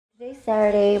Today's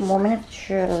Saturday, moment of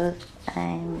truth.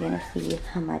 I'm gonna see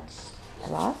how much I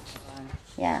lost.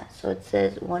 Yeah, so it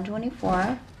says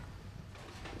 124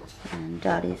 and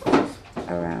Dottie's just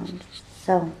around.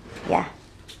 So yeah.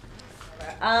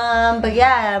 But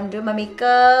yeah, I'm doing my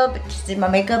makeup. Just did my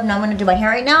makeup. Now I'm gonna do my hair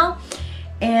right now.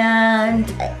 And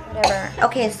whatever.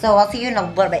 Okay, so I'll see you in a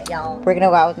little bit, y'all. We're gonna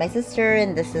go out with my sister,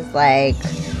 and this is like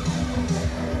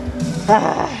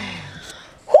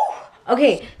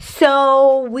okay,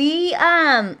 so we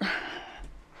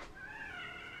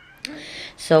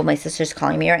so my sister's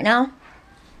calling me right now.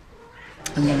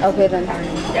 Okay then.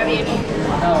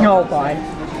 No, God.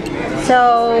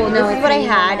 So this is what I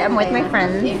had. I'm with my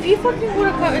friends. If you fucking would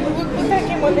have cut and put that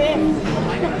in with it.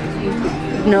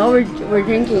 No, we're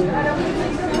drinking. I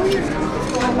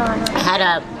had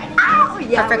a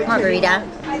perfect margarita.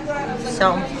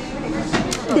 So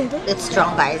it's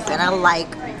strong, guys, and I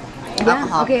like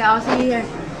alcohol. Okay, I'll see you here.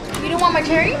 You don't want my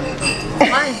cherry?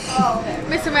 Why?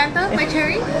 Miss Samantha, my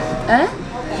cherry? Huh?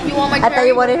 You want my I cherry? thought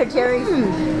you wanted her cherry.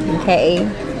 Okay,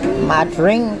 my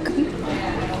drink.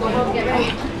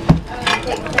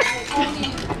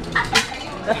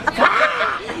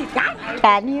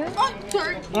 Can you? Oh,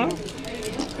 sorry.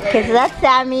 Okay, so that's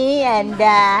Sammy, and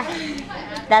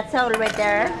that's Soul right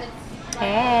there.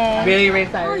 Hey. Really,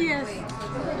 really sorry. Oh, yes.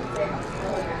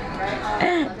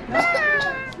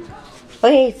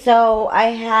 Okay, so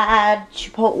I had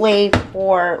Chipotle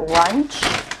for lunch,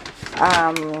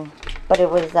 but it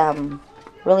was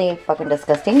really fucking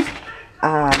disgusting.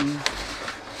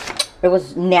 It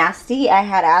was nasty. I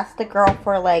had asked the girl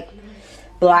for like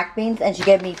black beans, and she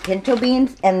gave me pinto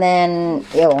beans, and then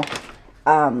ew,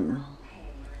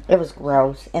 it was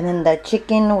gross. And then the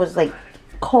chicken was like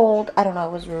cold. I don't know.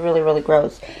 It was really, really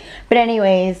gross. But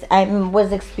anyways, I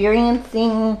was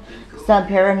experiencing some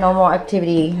paranormal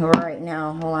activity right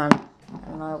now. Hold on. I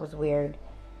don't know. It was weird.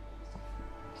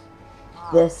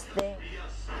 This thing.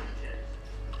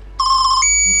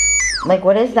 Like,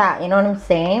 what is that? You know what I'm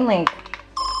saying? Like,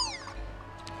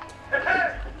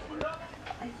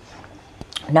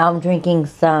 now I'm drinking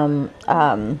some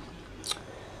of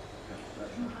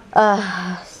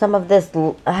this,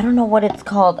 I don't know what it's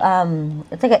called.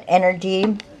 It's like an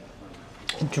energy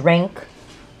drink.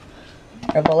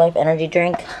 Herbalife energy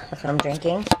drink. That's what I'm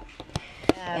drinking.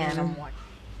 And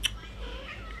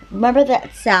remember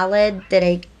that salad that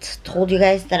I told you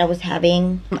guys that I was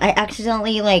having? I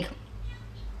accidentally like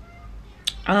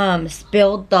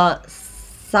spilled the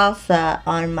salsa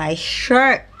on my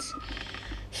shirt.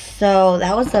 So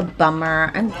that was a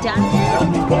bummer. I'm done.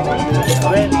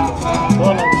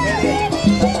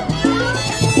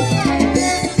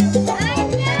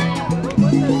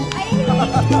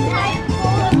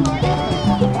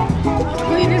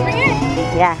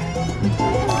 Yeah.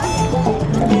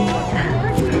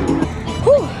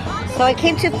 Whew. So I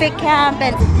came to Fit Camp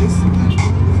and he's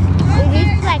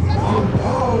like,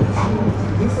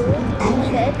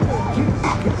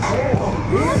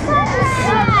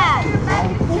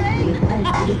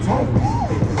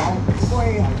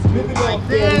 Like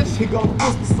this.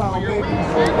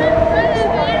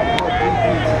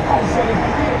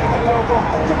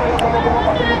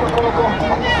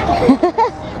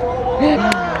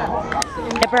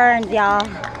 it burns, y'all.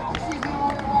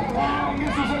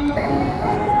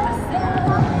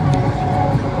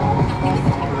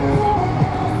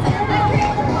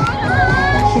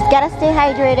 She's gotta stay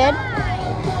hydrated.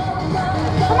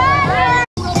 Come on!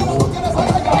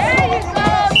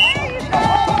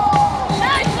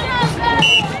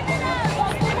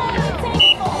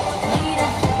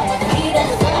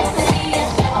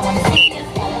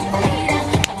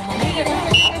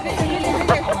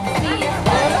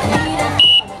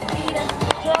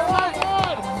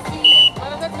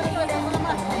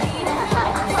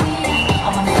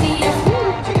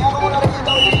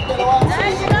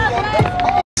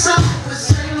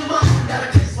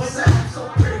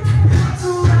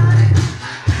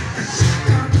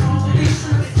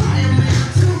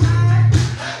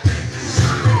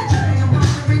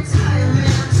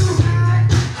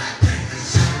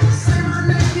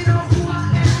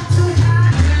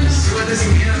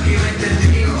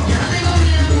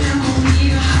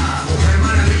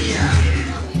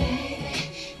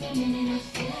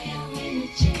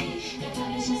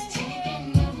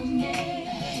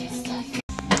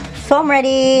 So I'm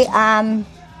ready.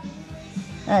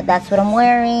 That's what I'm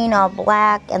wearing, all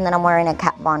black, and then I'm wearing a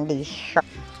Kat Von D shirt,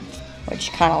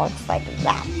 which kind of looks like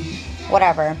that.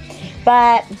 Whatever.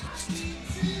 But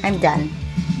I'm done.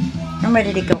 I'm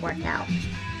ready to go work out.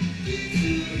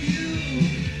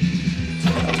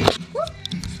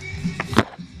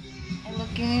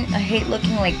 I hate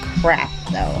looking like crap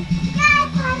though.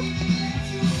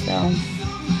 so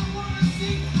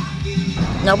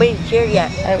nobody's here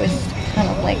yet. I was kind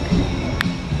of like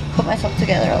put myself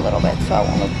together a little bit so I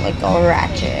won't look like all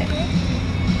ratchet.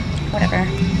 Whatever.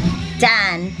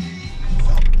 Done.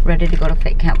 Ready to go to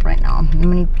fit camp right now. I'm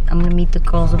gonna meet the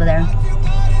girls over there.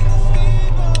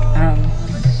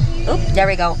 Oops, there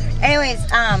we go. Anyways,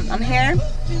 I'm here.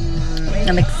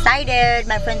 I'm excited.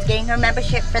 My friend's getting her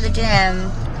membership for the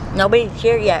gym. Nobody's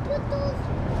here yet.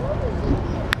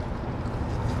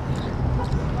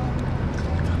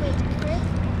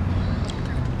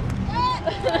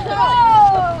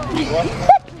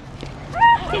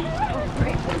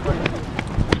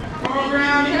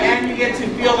 Program, and you get to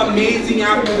feel amazing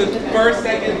after the first,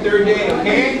 second, third day,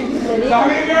 okay? So how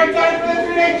many of you are excited for the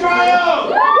 3-day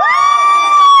trial?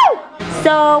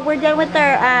 So we're done with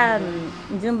our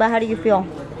Zumba. How do you feel?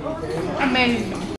 Amazing.